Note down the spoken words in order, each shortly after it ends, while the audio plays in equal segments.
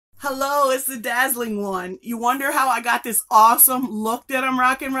Hello, it's the Dazzling One. You wonder how I got this awesome look that I'm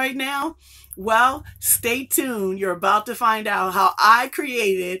rocking right now? Well, stay tuned. You're about to find out how I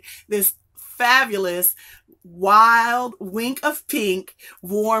created this fabulous wild wink of pink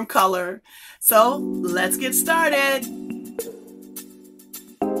warm color. So let's get started.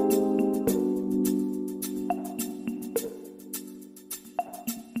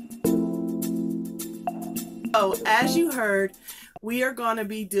 So as you heard, we are going to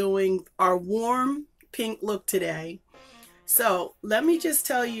be doing our warm pink look today. So let me just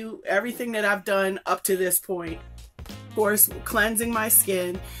tell you everything that I've done up to this point. Of course, cleansing my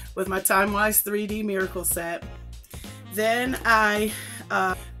skin with my Time Wise 3D Miracle Set. Then I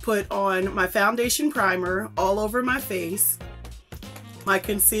put on my foundation primer all over my face, my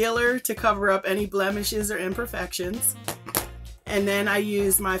concealer to cover up any blemishes or imperfections, and then I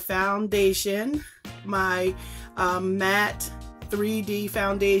used my foundation, my matte 3D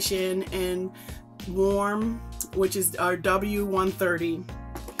foundation in warm, which is our W130,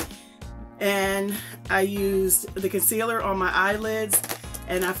 and I used the concealer on my eyelids,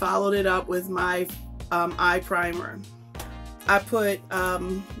 and I followed it up with my eye primer. I put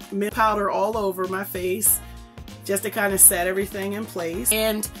mint powder all over my face just to kind of set everything in place,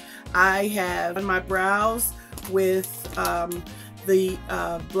 and I have my brows with the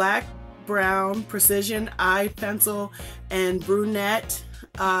black brown precision eye pencil and brunette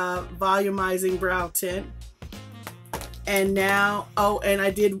volumizing brow tint. And now, and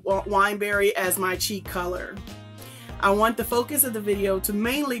I did Wineberry as my cheek color. I want the focus of the video to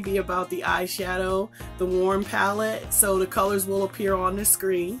mainly be about the eyeshadow, the warm palette, so the colors will appear on the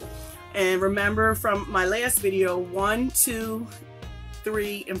screen. And remember from my last video, 1, 2,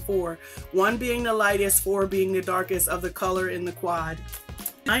 3, and 4. 1 being the lightest, 4 being the darkest of the color in the quad.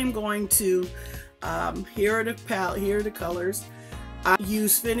 I'm going to, here are the colors. I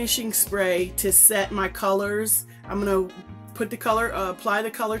use finishing spray to set my colors. I'm going to put the color, apply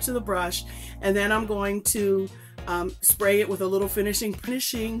the color to the brush, and then I'm going to spray it with a little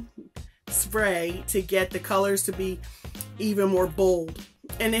finishing spray to get the colors to be even more bold.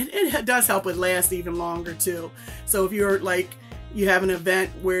 And it does help it last even longer too. So if you're like, you have an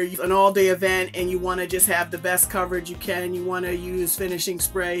event where an all-day event and you want to just have the best coverage you can, you want to use finishing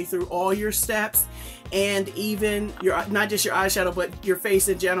spray through all your steps, and even your, not just your eyeshadow, but your face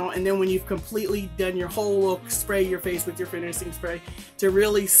in general. And then when you've completely done your whole look, spray your face with your finishing spray to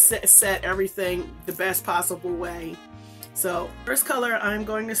really set everything the best possible way. So first color I'm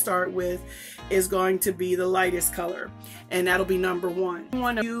going to start with is going to be the lightest color, and that'll be number 1.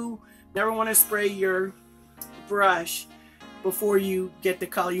 You never want to spray your brush before you get the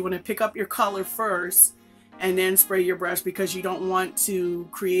color. You want to pick up your color first and then spray your brush, because you don't want to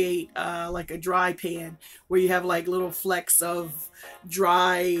create like a dry pan where you have like little flecks of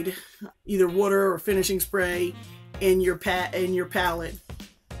dried either water or finishing spray in your palette.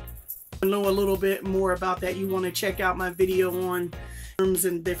 To know a little bit more about that, you want to check out my video on terms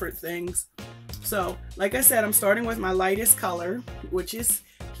and different things. So like I said, I'm starting with my lightest color, which is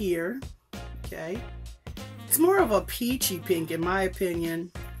here. Okay, it's more of a peachy pink in my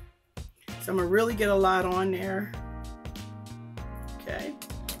opinion, so I'm gonna really get a lot on there. Okay,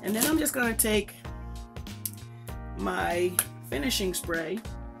 and then I'm just gonna take my finishing spray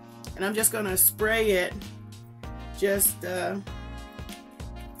and I'm just gonna spray it just okay.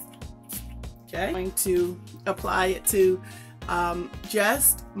 I'm going to apply it to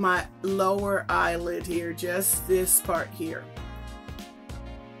just my lower eyelid here, just this part here.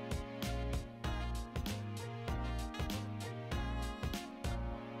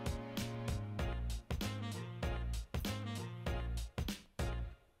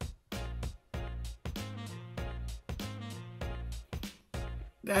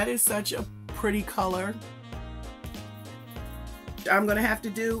 That is such a pretty color. I'm gonna have to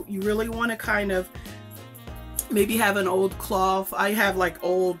do, you really want to kind of maybe have an old cloth. I have like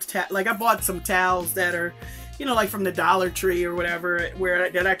old, like I bought some towels that are, you know, like from the Dollar Tree or whatever,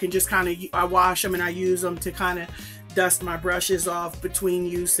 that I can just kind of, I wash them and I use them to kind of dust my brushes off between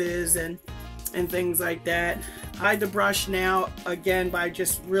uses and things like that. I hide the brush now again by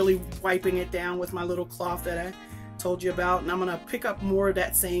just really wiping it down with my little cloth that I told you about, and I'm gonna pick up more of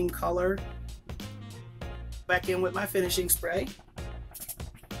that same color back in with my finishing spray.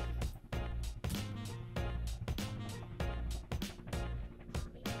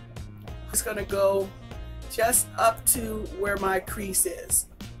 Just gonna go just up to where my crease is,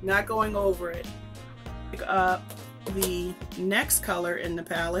 not going over it. Pick up the next color in the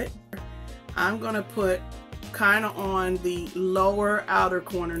palette. I'm gonna put kind of on the lower outer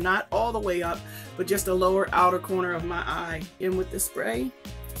corner, not all the way up, but just the lower outer corner of my eye. In with the spray.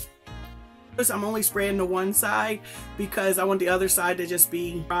 I'm only spraying the one side because I want the other side to just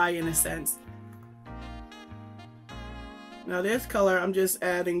be dry in a sense. Now this color I'm just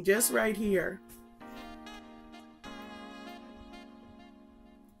adding just right here.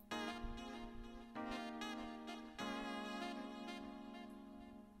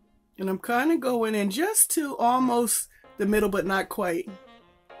 And I'm kind of going in just to almost the middle, but not quite.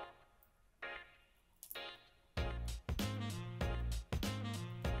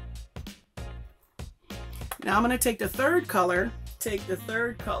 Now I'm going to take the third color,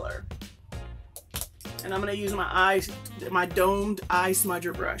 and I'm going to use my domed eye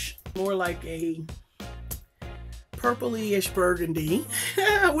smudger brush. More like a purpley-ish burgundy.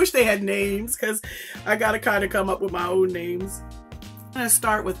 I wish they had names because I got to kind of come up with my own names. I'm going to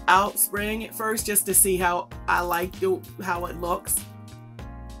start without spraying it first just to see how I like how it looks.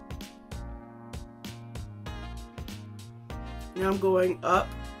 Now I'm going up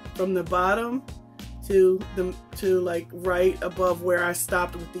from the bottom to like right above where I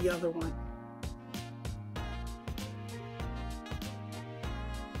stopped with the other one.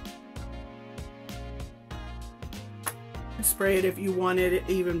 Spray it if you wanted it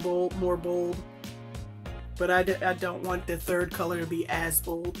even more bold, but I don't want the third color to be as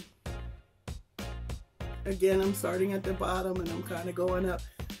bold. Again, I'm starting at the bottom and I'm kind of going up.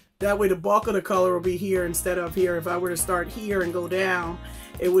 That way the bulk of the color will be here instead of here. If I were to start here and go down,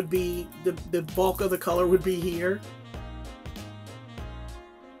 it would be, the bulk of the color would be here.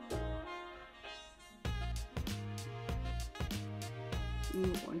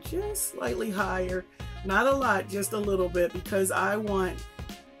 Going just slightly higher. Not a lot, just a little bit, because I want...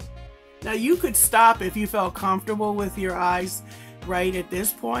 Now you could stop if you felt comfortable with your eyes right at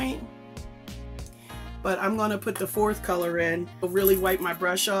this point. But I'm going to put the fourth color in. I'll really wipe my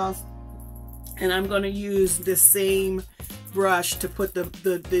brush off. And I'm going to use the same brush to put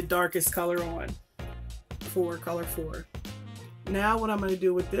the darkest color on. Color 4. Now what I'm going to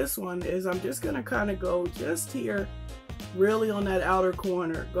do with this one is I'm just going to kind of go just here, really on that outer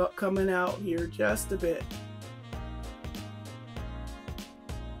corner, coming out here just a bit.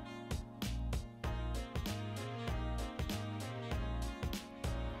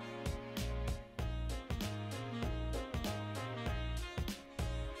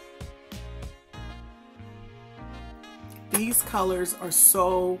 These colors are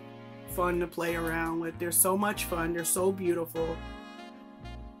so fun to play around with. They're so much fun. They're so beautiful.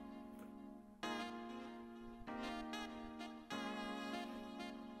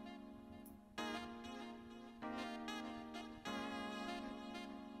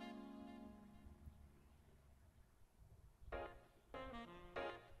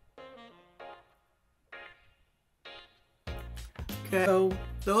 Okay, so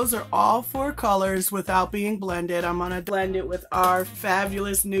those are all 4 colors without being blended. I'm gonna blend it with our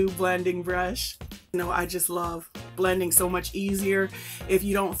fabulous new blending brush. You know, I just love blending, so much easier if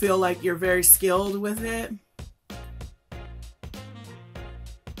you don't feel like you're very skilled with it.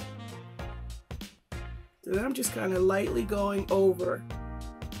 So then I'm just kind of lightly going over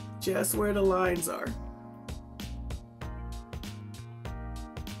just where the lines are.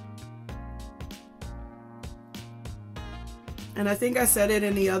 And I think I said it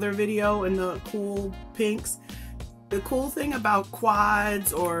in the other video in the cool pinks. The cool thing about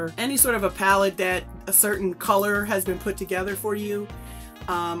quads or any sort of a palette that a certain color has been put together for you,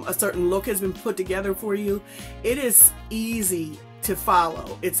 a certain look has been put together for you, it is easy to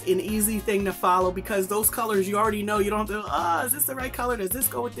follow. It's an easy thing to follow because those colors you already know. You don't have to, is this the right color? Does this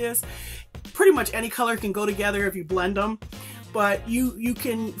go with this? Pretty much any color can go together if you blend them. But you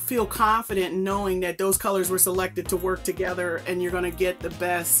can feel confident in knowing that those colors were selected to work together and you're going to get the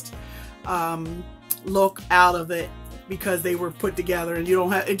best look out of it because they were put together, and you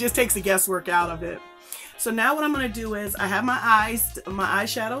don't have, it just takes the guesswork out of it. So now what I'm going to do is I have my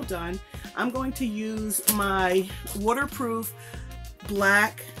eyeshadow done. I'm going to use my waterproof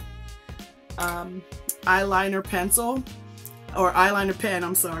black eyeliner pencil, or eyeliner pen,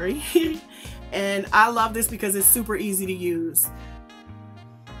 I'm sorry. And I love this because it's super easy to use.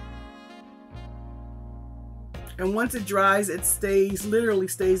 And once it dries, it stays, literally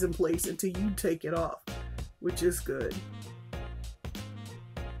stays in place until you take it off, which is good.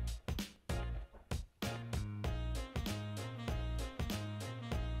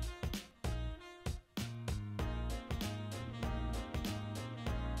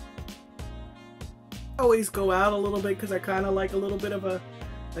 I always go out a little bit because I kind of like a little bit of a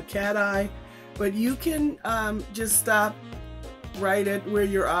cat eye. But you can just stop right at where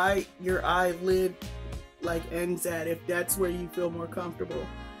your eyelid like ends at, if that's where you feel more comfortable.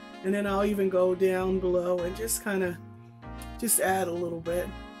 And then I'll even go down below and just kind of just add a little bit.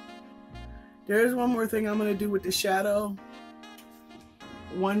 There's one more thing I'm going to do with the shadow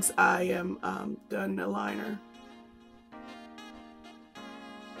once I am done the liner.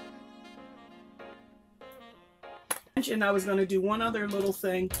 And I was going to do one other little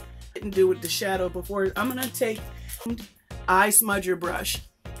thing I didn't do with the shadow before. I'm going to take eye smudger brush,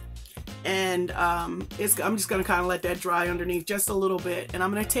 and I'm just going to kind of let that dry underneath just a little bit, and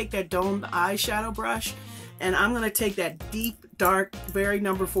I'm going to take that domed eyeshadow brush, and I'm going to take that deep dark very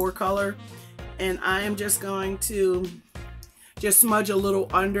number 4 color, and I am just going to just smudge a little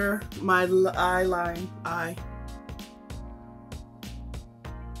under my eye line.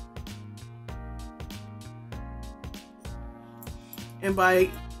 And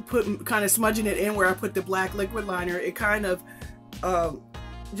by kind of smudging it in where I put the black liquid liner, it kind of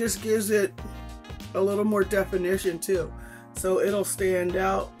just gives it a little more definition too. So it'll stand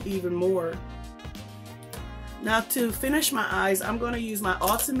out even more. Now to finish my eyes, I'm going to use my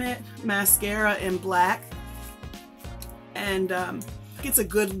Ultimate Mascara in black. And it's a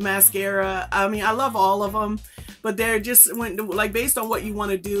good mascara. I mean, I love all of them, but they're just, like, based on what you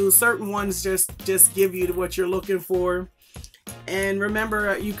want to do, certain ones just give you what you're looking for. And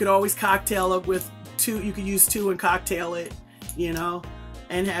remember, you could always cocktail it with 2. You could use 2 and cocktail it, you know,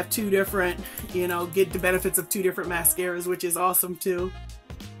 and have 2 different, you know, get the benefits of 2 different mascaras, which is awesome too.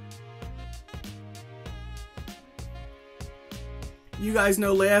 You guys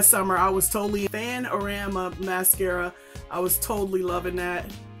know last summer I was totally Fanorama mascara. I was totally loving that.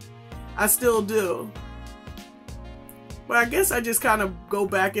 I still do. But I guess I just kind of go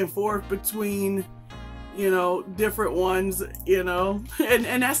back and forth between, you know, different ones, you know,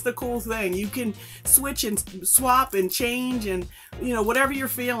 and that's the cool thing. You can switch and swap and change, and, you know, whatever you're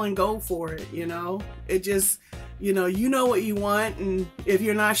feeling, go for it, you know. It just, you know what you want, and if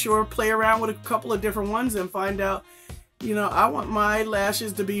you're not sure, play around with a couple of different ones and find out, you know, I want my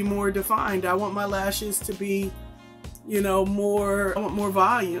lashes to be more defined. I want my lashes to be, you know, I want more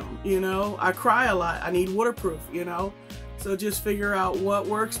volume, you know. I cry a lot. I need waterproof, you know. So just figure out what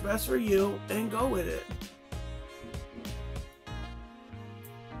works best for you and go with it.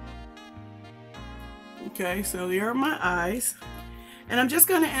 Okay, so here are my eyes. And I'm just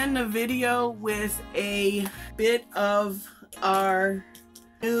going to end the video with a bit of our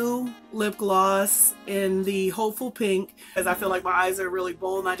new lip gloss in the Hopeful Pink, because I feel like my eyes are really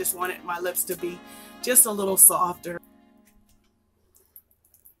bold and I just wanted my lips to be just a little softer.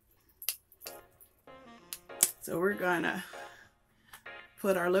 So we're gonna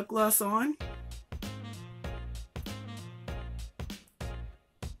put our lip gloss on.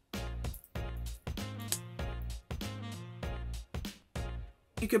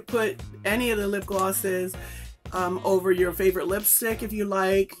 You could put any of the lip glosses over your favorite lipstick if you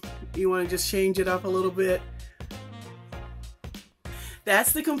like. You want to just change it up a little bit.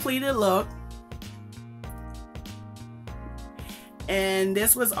 That's the completed look. And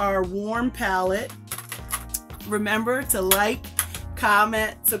this was our warm palette. Remember to like,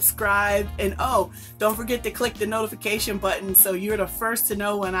 comment, subscribe, and oh, don't forget to click the notification button so you're the first to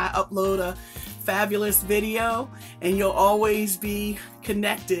know when I upload a fabulous video, and you'll always be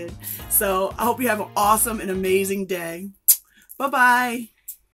connected. So I hope you have an awesome and amazing day. Bye-bye.